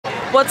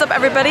What's up,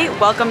 everybody?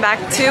 Welcome back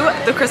to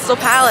the Krystal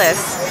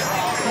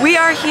Palace. We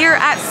are here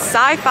at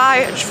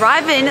Sci-Fi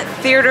Drive-In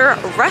Theater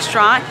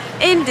Restaurant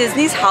in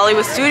Disney's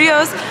Hollywood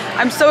Studios.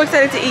 I'm so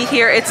excited to eat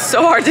here. It's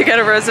so hard to get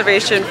a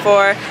reservation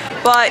for,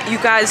 but you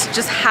guys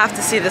just have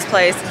to see this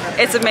place.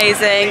 It's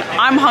amazing.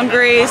 I'm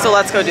hungry, so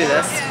let's go do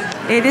this.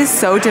 It is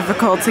so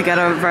difficult to get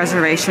a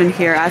reservation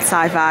here at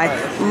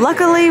Sci-Fi.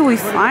 Luckily, we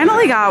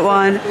finally got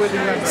one,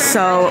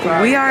 so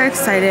we are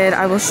excited.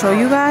 I will show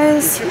you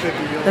guys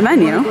the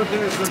menu,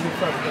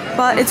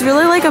 but it's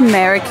really like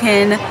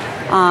American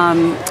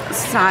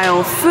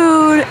style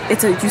food.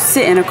 You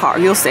sit in a car,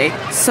 you'll see.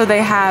 So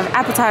they have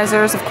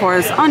appetizers, of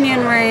course,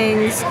 onion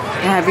rings.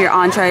 They have your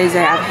entrees.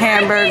 They have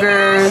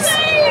hamburgers,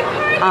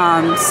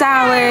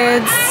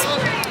 salads.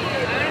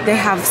 They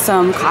have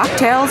some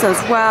cocktails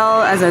as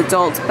well as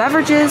adult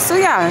beverages. So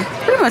yeah,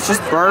 pretty much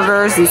just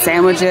burgers and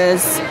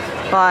sandwiches,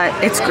 but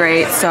it's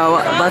great. So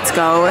let's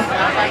go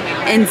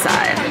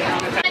inside.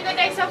 Having a good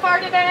day so far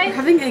today? We're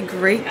having a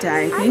great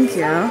day, thank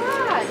you.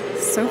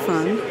 So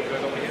fun.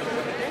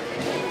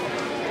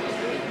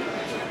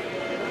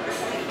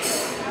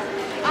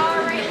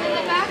 Alright, in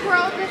the back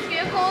row, this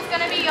vehicle is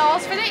going to be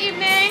y'all's for the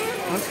evening.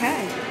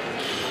 Okay.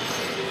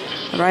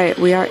 All right,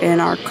 we are in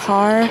our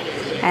car.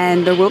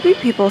 And there will be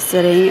people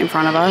sitting in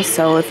front of us,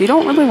 so if you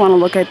don't really want to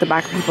look at the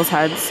back of people's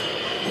heads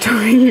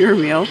during your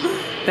meal,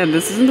 then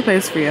this isn't the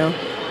place for you.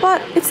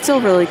 But it's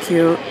still really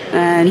cute.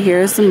 And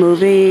here's the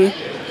movie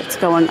that's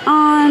going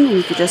on, and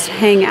you can just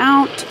hang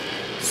out.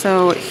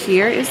 So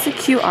here is the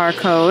QR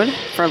code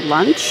for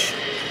lunch.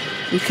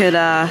 You could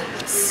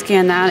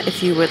scan that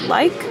if you would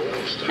like,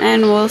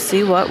 and we'll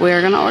see what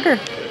we're gonna order.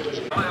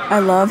 I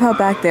love how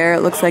back there it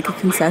looks like a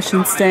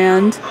concession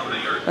stand.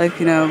 Like,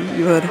 you know,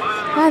 you would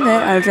have it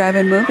at a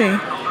drive-in movie,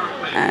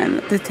 and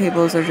the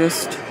tables are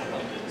just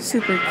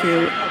super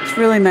cute. It's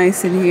really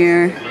nice in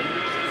here.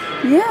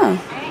 Yeah,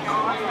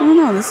 I don't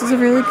know, this is a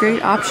really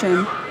great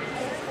option,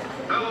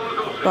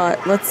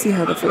 but let's see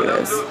how the food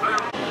is.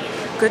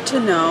 Good to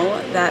know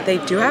that they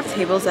do have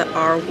tables that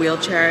are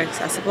wheelchair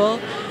accessible.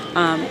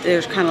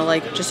 There's kind of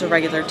like just a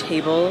regular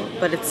table,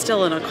 but it's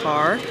still in a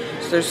car,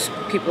 so there's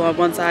people on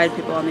one side,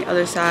 people on the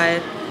other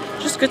side.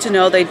 Just good to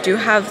know they do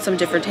have some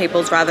different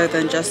tables rather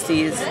than just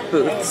these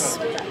booths.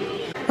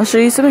 I'll show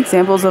you some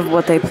examples of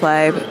what they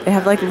play. They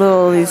have like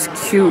these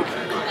cute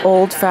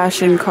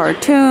old-fashioned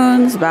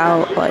cartoons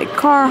about like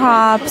car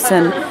hops,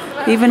 and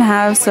even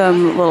have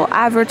some little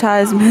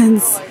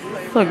advertisements.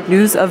 Look,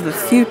 news of the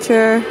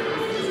future.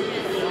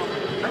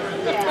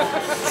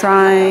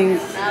 Frying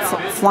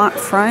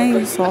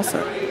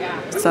salsa.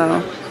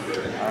 So,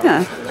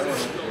 yeah,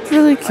 it's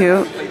really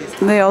cute.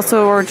 They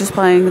also were just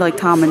playing like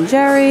Tom and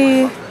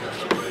Jerry.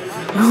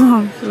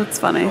 Oh, that's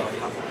funny.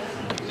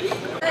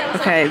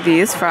 Okay,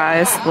 these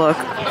fries look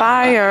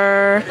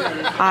fire.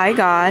 I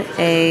got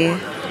a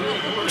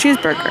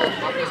cheeseburger.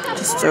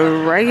 Just a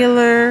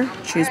regular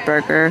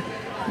cheeseburger.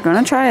 I'm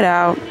gonna try it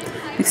out.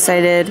 I'm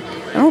excited.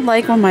 I don't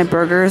like when my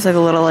burger is like a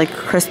little like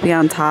crispy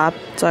on top,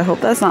 so I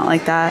hope that's not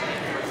like that.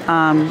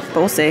 But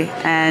we'll see.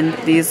 And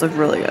these look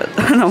really good.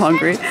 And I'm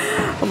hungry.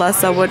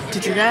 Alessa, what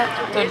did you get?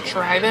 The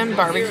drive-in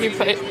barbecue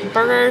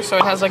burger, so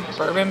it has like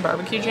bourbon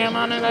barbecue jam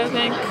on it, I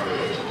think.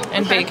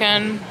 And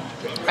bacon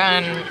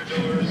and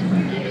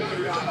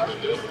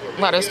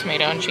lettuce,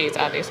 tomato, and cheese,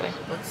 obviously.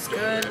 Looks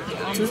good.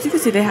 So as you can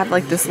see, they have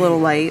like this little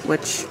light,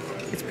 which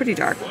it's pretty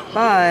dark,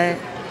 but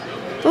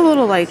the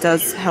little light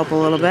does help a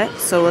little bit.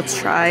 So let's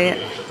try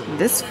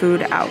this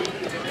food out.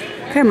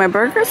 Okay, my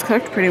burger's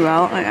cooked pretty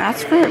well. I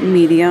asked for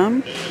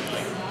medium.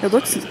 It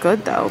looks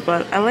good though,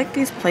 but I like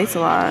these plates a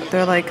lot.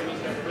 They're like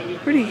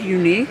pretty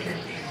unique.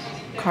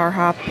 Car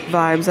hop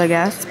vibes, I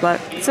guess,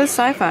 but it says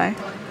Sci-Fi.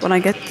 When I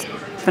get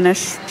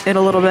finish it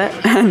a little bit,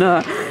 and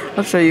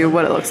I'll show you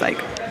what it looks like.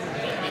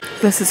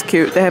 This is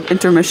cute. They have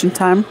intermission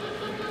time.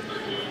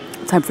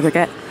 Time for to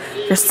get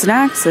your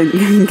snacks and you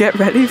can get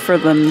ready for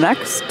the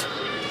next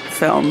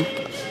film.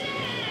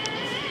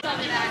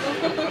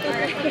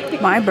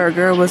 My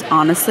burger was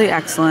honestly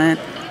excellent.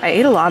 I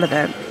ate a lot of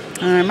it,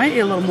 and I might eat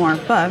a little more,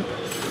 but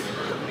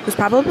it was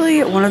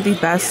probably one of the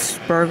best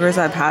burgers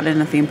I've had in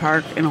a theme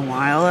park in a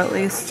while, at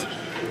least.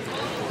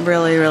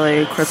 Really,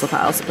 really Krystal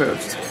Palace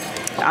approved.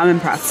 I'm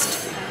impressed.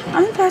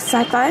 I'm impressed,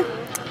 Sci-Fi.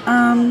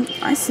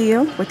 I see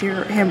you with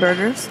your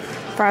hamburgers.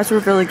 Fries were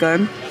really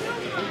good.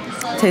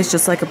 Tastes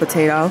just like a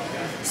potato.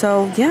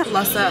 So yeah.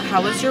 Lessa,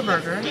 how was your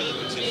burger?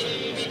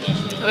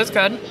 It was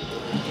good.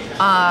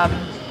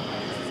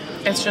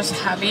 It's just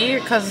heavy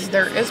because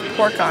there is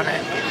pork on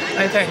it,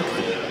 I think.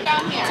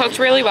 Cooked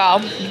really well.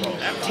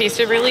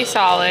 Tasted really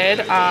solid.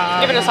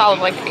 Give it a solid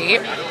like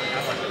 8.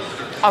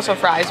 Also,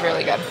 fries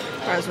really good.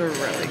 Fries were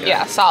really good.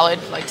 Yeah,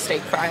 solid like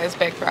steak fries,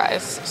 big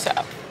fries. So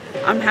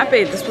I'm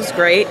happy. This was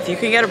great. If you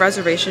can get a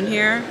reservation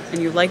here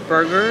and you like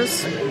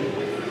burgers,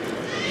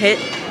 hit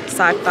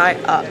Sci-Fi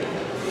up.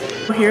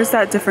 Here's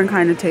that different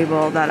kind of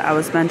table that I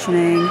was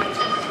mentioning.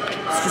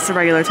 It's just a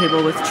regular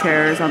table with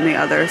chairs on the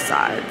other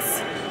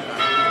sides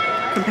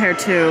compared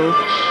to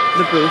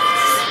the booths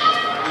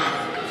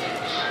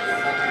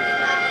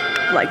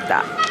like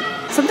that.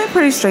 Something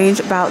pretty strange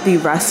about the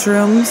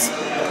restrooms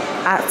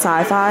at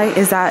Sci-Fi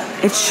is that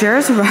it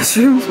shares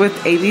restrooms with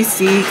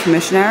ABC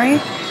Commissionary.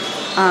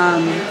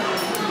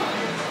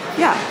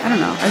 Yeah, I don't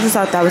know. I just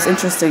thought that was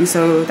interesting.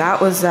 So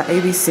that was the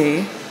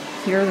ABC.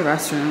 Here are the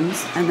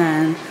restrooms. And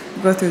then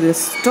we go through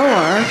this door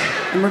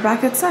and we're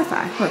back at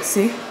Sci-Fi. Let's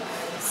see.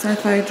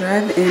 Sci-Fi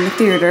Drive-In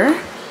Theater.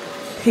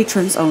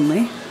 Patrons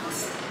only.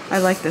 I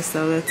like this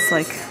though. It's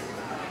like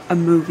a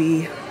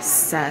movie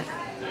set.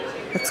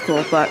 That's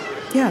cool. But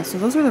yeah, so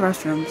those are the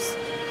restrooms.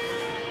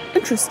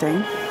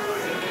 Interesting.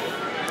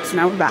 So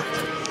now we're back.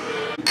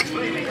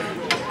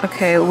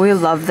 Okay, we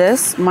love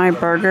this. My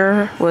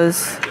burger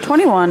was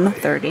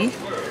 $21.30.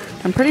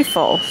 I'm pretty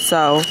full,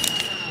 so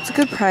it's a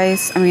good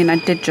price. I mean, I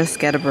did just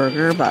get a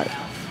burger, but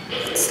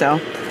still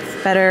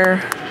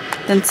better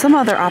than some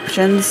other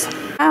options.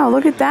 Wow,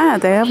 look at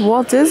that. They have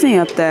Walt Disney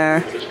up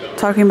there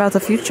talking about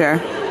the future.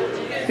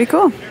 Pretty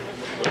cool.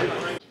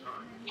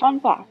 Fun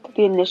fact,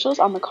 the initials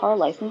on the car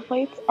license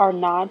plates are a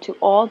nod to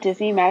all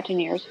Disney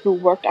Imagineers who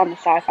worked on the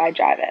Sci-Fi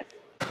Drive-In.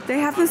 They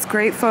have this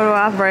great photo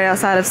op right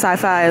outside of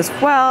Sci-Fi as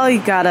well.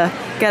 You gotta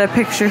get a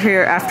picture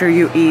here after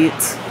you eat.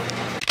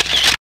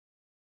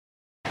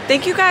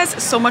 Thank you guys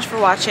so much for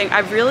watching. I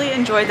really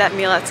enjoyed that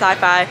meal at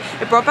Sci-Fi.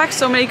 It brought back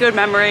so many good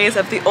memories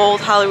of the old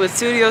Hollywood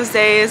Studios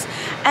days,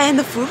 and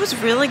the food was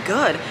really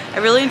good. I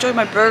really enjoyed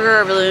my burger,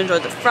 I really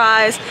enjoyed the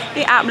fries.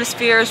 The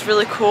atmosphere is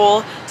really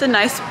cool. It's a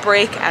nice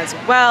break as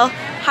well.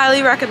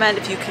 Highly recommend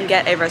if you can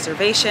get a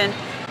reservation.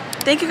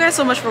 Thank you guys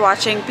so much for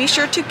watching. Be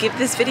sure to give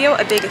this video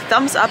a big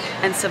thumbs up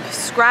and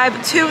subscribe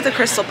to the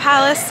Krystal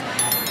Palace.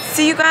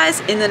 See you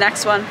guys in the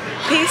next one.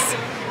 Peace.